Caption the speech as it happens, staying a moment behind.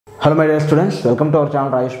Hello my dear students, welcome to our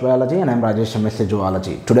channel Rajesh Biology and I am Rajesh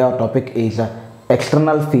Biology. Today our topic is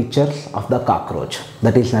external features of the cockroach,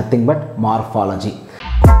 that is nothing but morphology.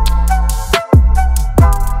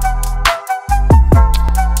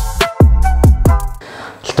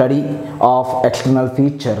 Study of external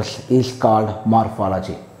features is called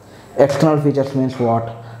morphology. External features means what?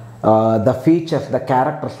 The features, the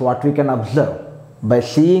characters what we can observe by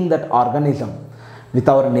seeing that organism with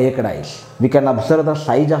our naked eyes. We can observe the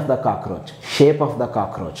size of the cockroach, shape of the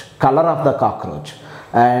cockroach, color of the cockroach,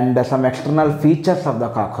 and some external features of the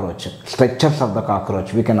cockroach, structures of the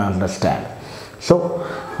cockroach we can understand. So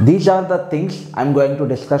these are the things I am going to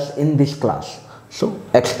discuss in this class. So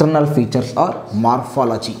external features or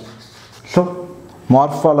morphology. So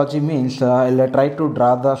morphology means I'll try to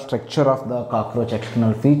draw the structure of the cockroach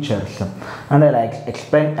external features and I'll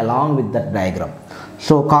explain along with that diagram.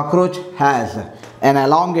 So cockroach has an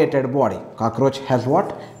elongated body. Cockroach has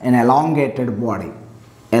what? An elongated body.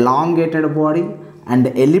 Elongated body and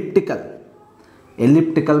elliptical.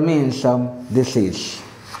 Elliptical means this is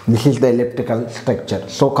the elliptical structure.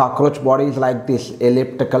 So cockroach body is like this,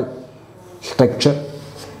 elliptical structure.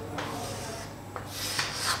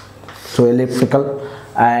 So elliptical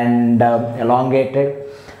and elongated,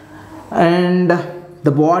 and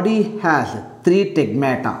the body has three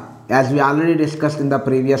tegmata. As we already discussed in the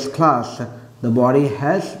previous class, the body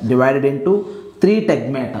has divided into three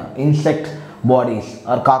tegmata. Insect bodies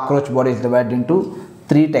or cockroach bodies divided into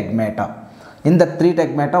three tegmata. In the three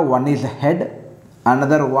tegmata, one is head,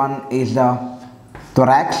 another one is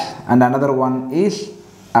thorax, and another one is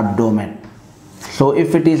abdomen. So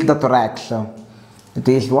if it is the thorax, it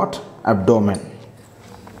is what? Abdomen.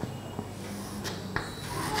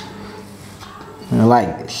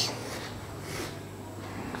 Like this.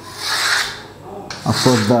 Of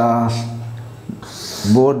course the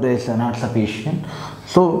board is not sufficient,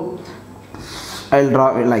 so I'll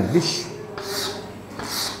draw it like this.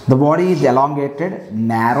 The body is elongated,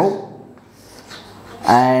 narrow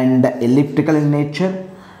and elliptical in nature,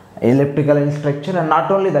 elliptical in structure, and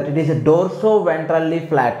not only that, it is dorso-ventrally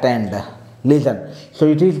flattened. Listen, so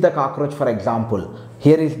it is the cockroach, for example,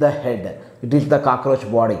 here is the head, it is the cockroach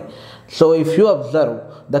body. So if you observe,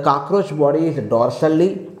 the cockroach body is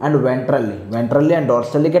dorsally and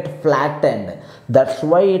ventrally get flattened. That's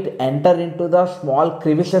why it enter into the small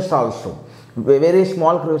crevices also. Very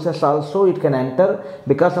small crevices also it can enter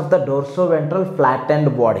because of the dorsoventral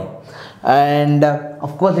flattened body. And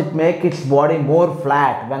of course it makes its body more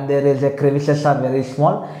flat. When there is a crevices are very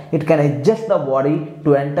small, it can adjust the body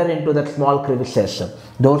to enter into that small crevices.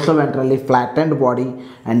 Dorsoventrally flattened body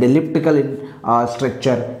and elliptical in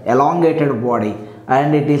structure, elongated body,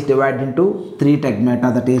 and it is divided into three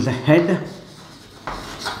tegmata, that is head,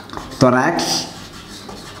 thorax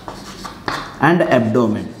and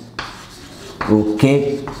abdomen.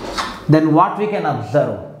 Okay, then what we can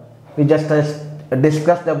observe? We just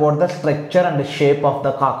discussed about the structure and shape of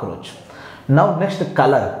the cockroach. Now next,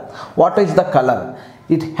 color. What is the color?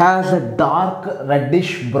 It has a dark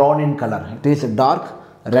reddish brown in color. It is dark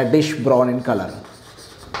reddish brown in color.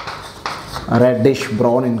 Reddish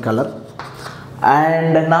brown in color.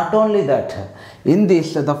 And not only that, in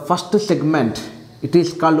this the first segment, it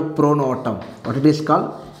is called pronotum. What it is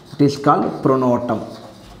called? It is called pronotum.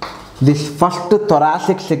 This first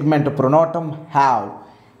thoracic segment, pronotum, have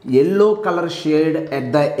yellow color shade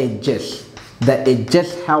at the edges. The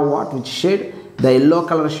edges have what? Which shade? The yellow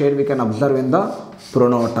color shade we can observe in the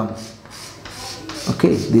pronotum.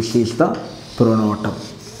 Okay, this is the pronotum.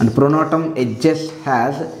 And pronotum edges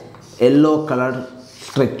has yellow colored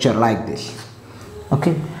structure like this.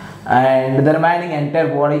 Okay, and the remaining entire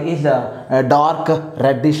body is a dark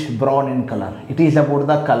reddish brown in color. It is about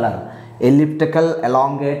the color. Elliptical,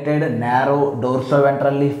 elongated, narrow,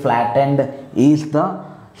 dorsoventrally flattened is the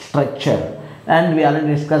structure, and we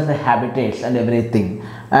already discussed the habitats and everything.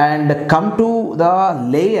 And come to the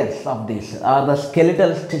layers of this or the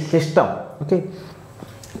skeletal system. Okay,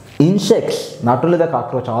 insects, not only the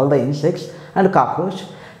cockroach, all the insects and cockroach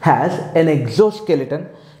has an exoskeleton.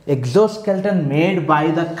 Exoskeleton made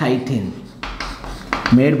by the chitin.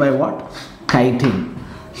 Made by what? Chitin.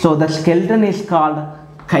 So the skeleton is called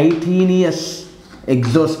chitinous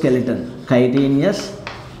exoskeleton. Chitinous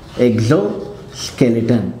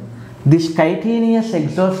exoskeleton. This chitinous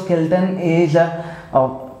exoskeleton is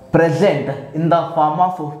present in the form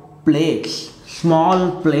of plates.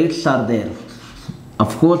 Small plates are there.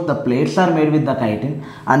 Of course, the plates are made with the chitin,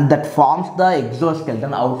 and that forms the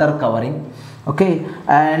exoskeleton, outer covering. Okay,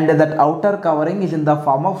 and that outer covering is in the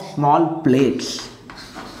form of small plates.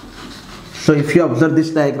 So So if you observe this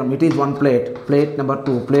diagram, it is one plate, plate number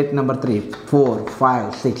 2, plate number 3, 4,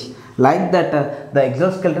 5, 6. Like that, the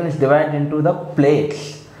exoskeleton is divided into the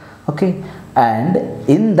plates. Okay, and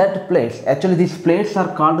in that plates, actually these plates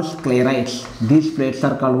are called sclerites. These plates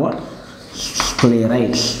are called what?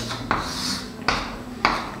 Sclerites.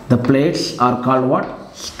 The plates are called what?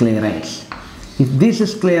 Sclerites. If these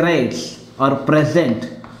sclerites are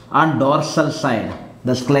present on dorsal side,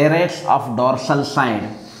 the sclerites of dorsal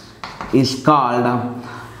side is called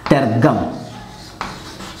tergum.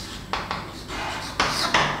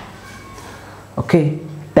 Okay,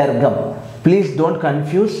 tergum. Please don't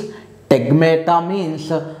confuse. Tegmata means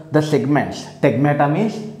the segments. Tegmata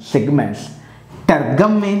means segments.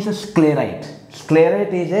 Tergum means sclerite.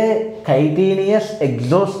 Sclerite is a chitinous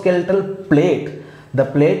exoskeletal plate. The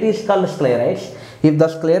plate is called sclerites. If the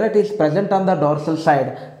sclerite is present on the dorsal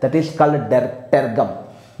side, that is called tergum.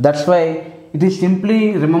 That's why it is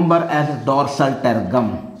simply remember as dorsal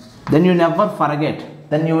tergum. Then you never forget.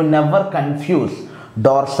 Then you will never confuse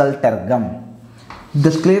dorsal tergum. The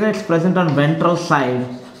sclerites present on ventral side,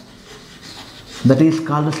 that is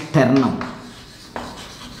called sternum.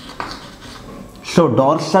 So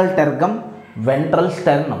dorsal tergum, ventral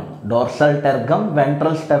sternum, dorsal tergum,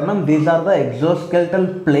 ventral sternum, these are the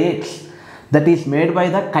exoskeletal plates that is made by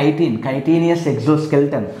the chitinous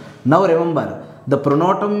exoskeleton. Now remember, the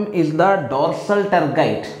pronotum is the dorsal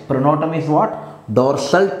tergite. Pronotum is what?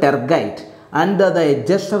 Dorsal tergite. And the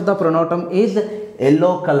edges of the pronotum is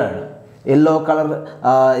yellow colored. Yellow color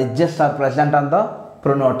edges are present on the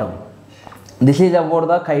pronotum. This is about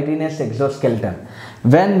the chitinous exoskeleton.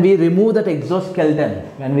 When we remove that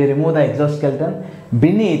exoskeleton,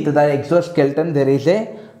 beneath the exoskeleton there is a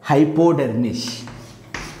hypodermis.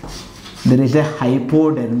 There is a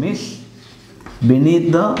hypodermis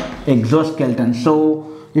beneath the exoskeleton.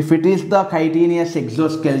 So if it is the chitinous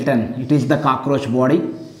exoskeleton, it is the cockroach body.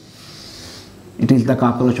 It is the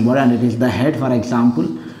cockroach body and it is the head, for example.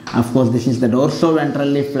 Of course, this is the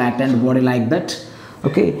dorso-ventrally flattened body like that.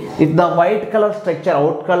 Okay, if the white color structure,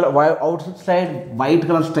 outside white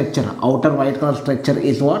color structure, outer white color structure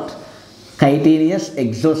is what? Chitinous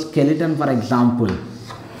exoskeleton, for example.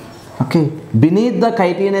 Okay, beneath the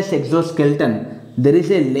chitinous exoskeleton, there is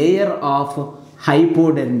a layer of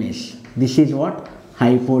hypodermis. This is what?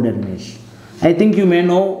 Hypodermis. I think you may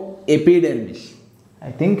know epidermis.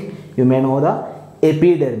 I think you may know the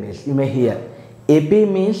epidermis. You may hear. Epi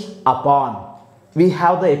means upon. We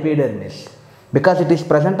have the epidermis because it is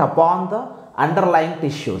present upon the underlying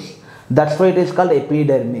tissues. That's why it is called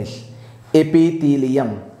epidermis.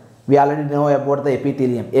 Epithelium. We already know about the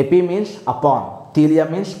epithelium. Epi means upon. Thelium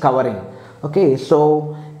means covering. Okay,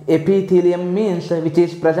 so epithelium means which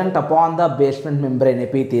is present upon the basement membrane,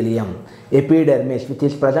 epithelium. Epidermis, which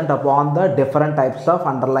is present upon the different types of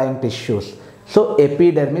underlying tissues. So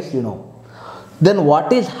epidermis, you know. Then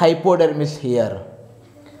what is hypodermis here?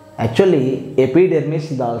 Actually,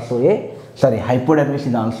 hypodermis is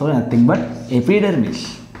also nothing but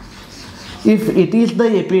epidermis. If it is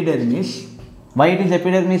the epidermis, why it is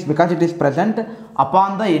epidermis? Because it is present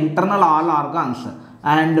upon the internal all organs,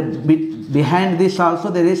 and behind this also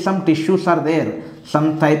there is some tissues are there.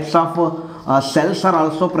 Some types of cells are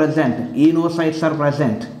also present. Enocytes are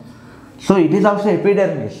present. So it is also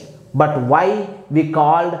epidermis. But why we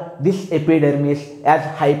called this epidermis as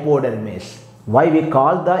hypodermis? Why we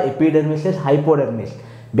call the epidermis as hypodermis?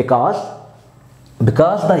 Because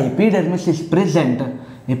the epidermis is present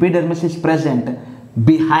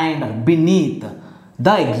beneath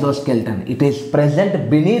the exoskeleton. It is present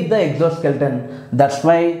beneath the exoskeleton. That's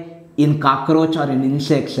why in cockroach or in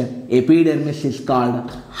insects, epidermis is called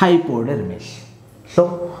hypodermis.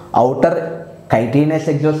 So outer chitinous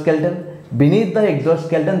exoskeleton, beneath the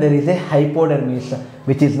exoskeleton there is a hypodermis,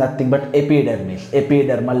 which is nothing but epidermis,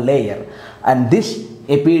 epidermal layer. And this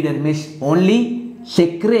epidermis only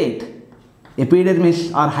secrete,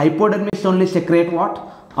 epidermis or hypodermis only secrete what?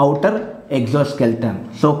 Outer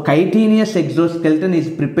exoskeleton. So chitinous exoskeleton is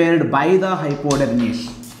prepared by the hypodermis.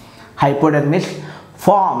 Hypodermis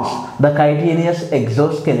forms the chitinous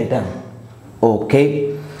exoskeleton.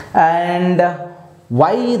 Okay, and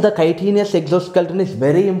why the chitinous exoskeleton is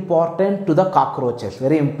very important to the cockroaches,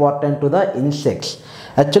 very important to the insects.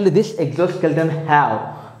 Actually, this exoskeleton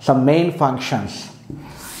have some main functions.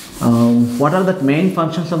 What are the main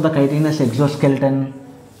functions of the chitinous exoskeleton?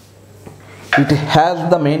 It has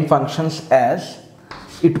the main functions as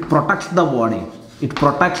it protects the body. It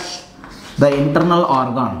protects the internal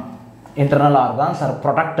organ. Internal organs are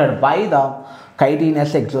protected by the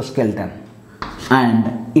chitinous exoskeleton,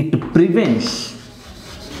 and it prevents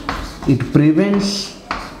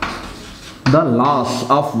the loss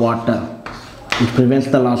of water. It prevents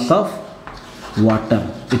the loss of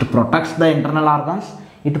water. It protects the internal organs.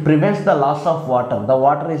 It prevents the loss of water. The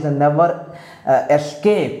water is never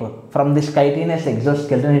escape from this chitinous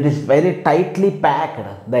exoskeleton. It is very tightly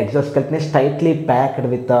packed. The exoskeleton is tightly packed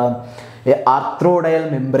with a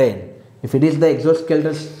arthrodile membrane. If it is the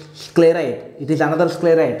exoskeletal sclerite, it is another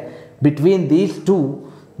sclerite. Between these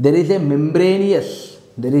two, there is a membranous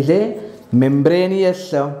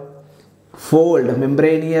fold,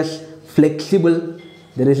 membranous flexible.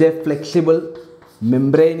 There is a flexible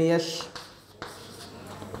membranous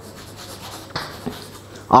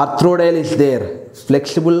arthrodile is there.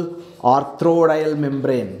 Flexible arthrodile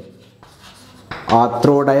membrane.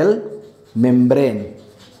 Arthrodile membrane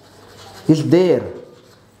is there.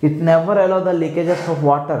 It never allows the leakages of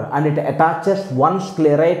water, and it attaches one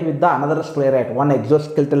sclerite with the another sclerite, one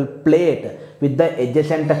exoskeletal plate with the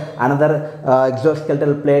adjacent another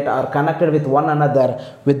exoskeletal plate are connected with one another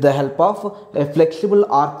with the help of a flexible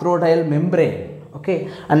arthrodile membrane. Okay,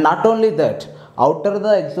 and not only that, outer the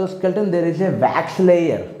exoskeleton there is a wax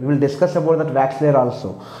layer. We will discuss about that wax layer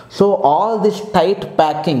also. So all this tight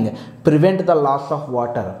packing prevent the loss of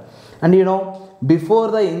water. And you know, before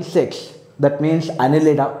the insects, that means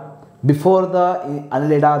annelida, before the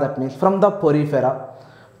annelida, that means from the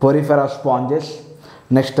porifera sponges,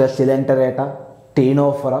 next coelenterata,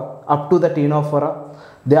 ctenophora, up to the ctenophora,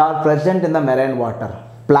 they are present in the marine water.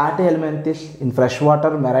 Platyhelminthes in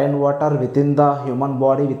freshwater, marine water, within the human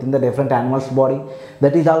body, within the different animals body,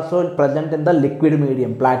 that is also present in the liquid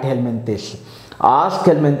medium, platyhelminthes.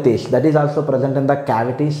 Aschelminthes, that is also present in the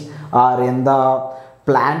cavities or in the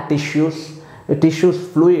plant tissues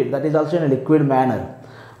fluid, that is also in a liquid manner.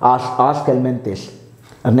 Aschelminthes,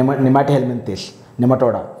 nematohelminthes,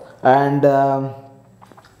 nematoda. And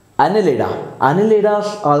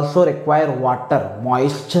annelidas also require water,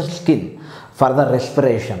 moisture skin for the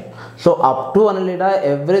respiration. So up to annelida,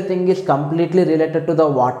 everything is completely related to the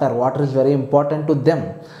water. Water is very important to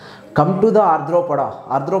them. Come to the arthropoda.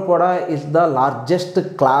 Arthropoda is the largest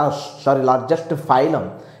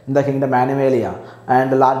phylum in the kingdom Animalia,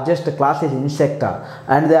 and the largest class is Insecta,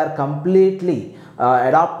 and they are completely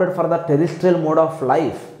adapted for the terrestrial mode of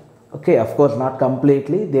life. Okay, of course not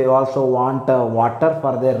completely, they also want water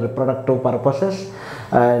for their reproductive purposes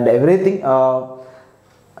and everything.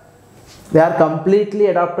 They are completely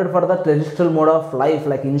adapted for the terrestrial mode of life,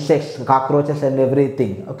 like insects, cockroaches and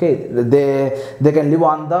everything. Okay, they can live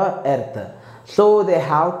on the earth. So they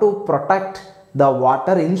have to protect the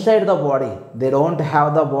water inside the body. They don't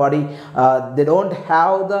have the body, they don't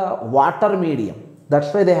have the water medium.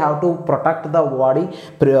 That's why they have to protect the body,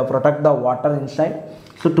 protect the water inside.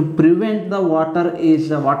 So to prevent the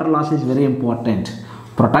water loss is very important.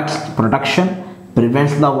 Protection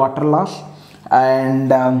prevents the water loss,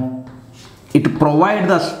 and it provides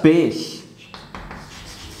the space.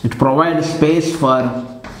 It provides space for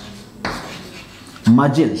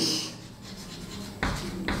mussels.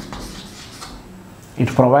 It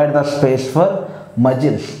provides the space for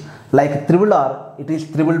mussels. Like triple R, it is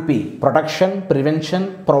triple P. Protection,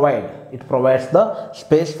 prevention, provide. It provides the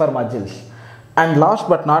space for mussels. And last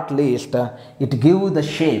but not least, it gives the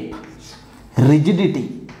shape,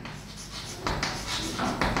 rigidity.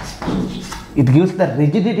 It gives the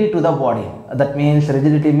rigidity to the body. That means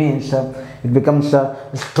rigidity means it becomes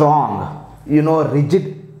strong. You know,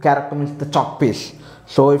 rigid character means the chalk piece.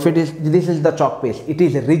 So if it is, this is the chalk piece, it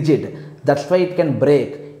is rigid. That's why it can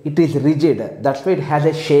break. It is rigid. That's why it has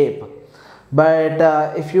a shape. But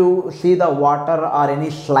if you see the water or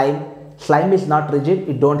any slime is not rigid.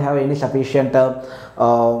 It don't have any sufficient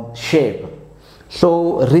shape.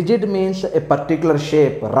 So rigid means a particular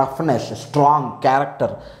shape, roughness, strong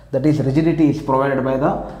character. That is, rigidity is provided by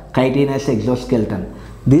the chitinous exoskeleton.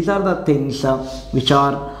 These are the things which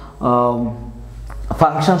are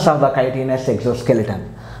functions of the chitinous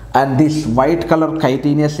exoskeleton. And this white color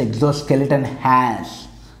chitinous exoskeleton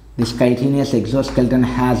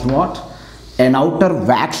has, what? An outer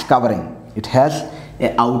wax covering. It has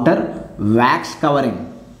an outer wax covering.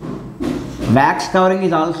 Wax covering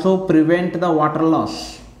is also prevent the water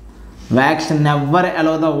loss. Wax never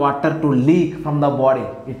allow the water to leak from the body.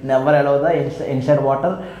 It never allow the inside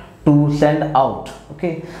water to send out.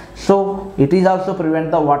 Okay, so it is also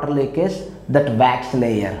prevent the water leakage. That wax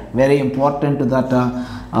layer, very important to that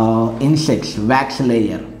insects, wax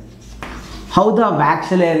layer. How the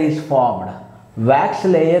wax layer is formed? Wax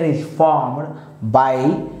layer is formed by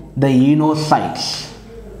the inocytes.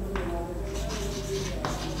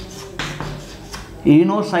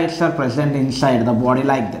 Inocytes are present inside the body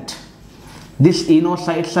like that. These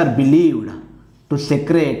inocytes are believed to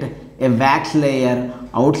secrete a wax layer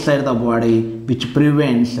outside the body which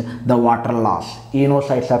prevents the water loss.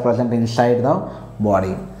 Inocytes are present inside the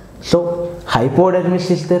body. So hypodermis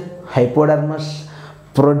is there. Hypodermis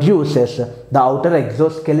produces the outer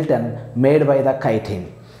exoskeleton made by the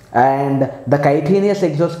chitin, and the chitinous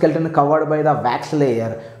exoskeleton covered by the wax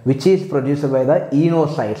layer which is produced by the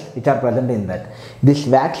inocytes which are present in that. This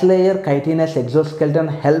wax layer chitinous exoskeleton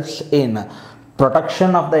helps in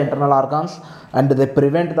protection of the internal organs, and they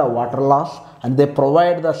prevent the water loss, and they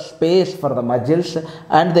provide the space for the muscles,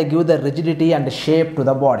 and they give the rigidity and shape to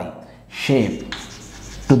the body.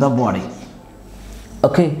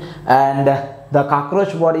 Okay, and the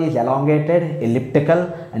cockroach body is elongated, elliptical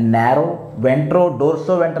and narrow.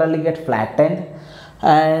 Dorso-ventrally get flattened,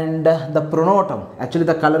 and the pronotum, actually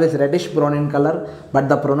the color is reddish brown in color, but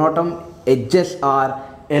the pronotum edges are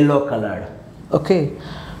yellow colored. Okay,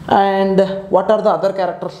 and what are the other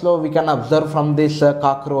characters so we can observe from this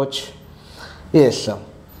cockroach? Yes,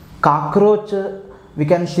 cockroach, we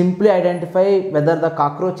can simply identify whether the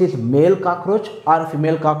cockroach is male cockroach or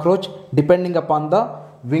female cockroach depending upon the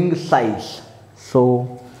wing size.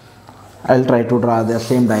 So I'll try to draw the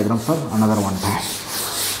same diagram for another one time.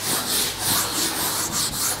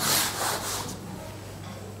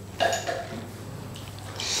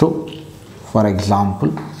 So for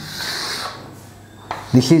example,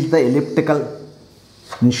 this is the elliptical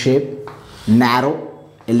in shape, narrow,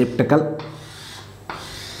 elliptical,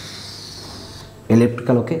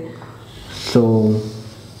 okay. So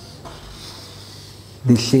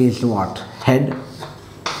this is what? Head.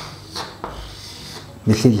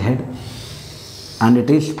 This is head, and it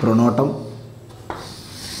is pronotum.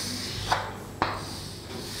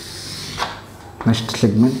 Next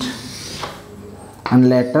segment, and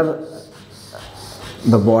later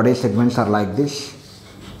the body segments are like this.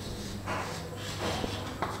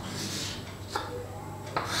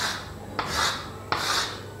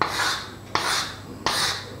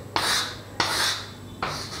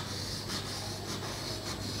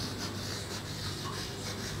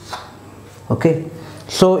 Okay,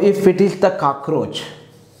 so if it is the cockroach,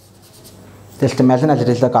 just imagine as it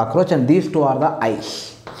is the cockroach, and these two are the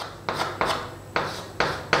eyes.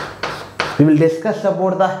 We will discuss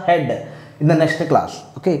about the head in the next class.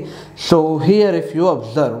 Okay, so here if you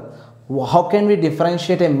observe, how can we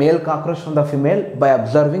differentiate a male cockroach from the female? By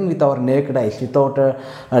observing with our naked eyes, without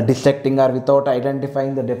dissecting or without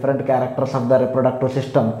identifying the different characters of the reproductive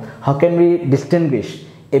system. How can we distinguish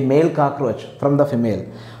a male cockroach from the female?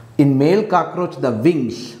 In male cockroach, the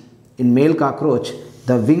wings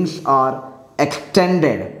are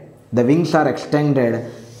extended. The wings are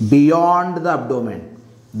extended beyond the abdomen.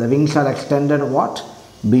 The wings are extended what?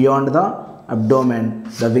 Beyond the abdomen.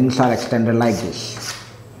 The wings are extended like this.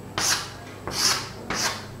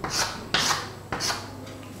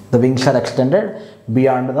 The wings are extended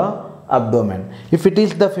beyond the abdomen. If it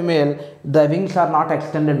is the female, the wings are not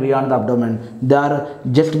extended beyond the abdomen. They are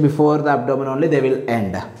just before the abdomen only, they will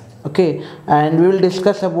end. Okay, and we will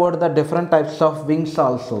discuss about the different types of wings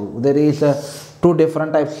also. There is two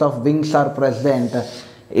different types of wings are present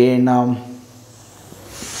in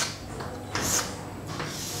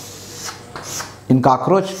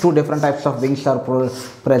cockroach. Two different types of wings are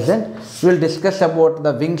present. We will discuss about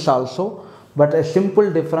the wings also, but a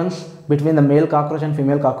simple difference between the male cockroach and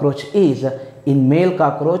female cockroach is, in male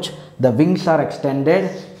cockroach the wings are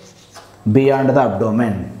extended beyond the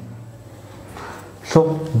abdomen.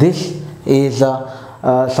 So this is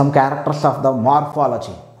some characters of the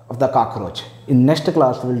morphology of the cockroach. In next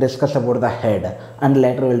class we will discuss about the head, and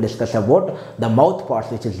later we will discuss about the mouth parts,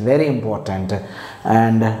 which is very important,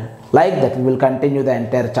 and like that we will continue the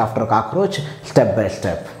entire chapter cockroach step by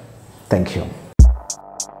step. Thank you.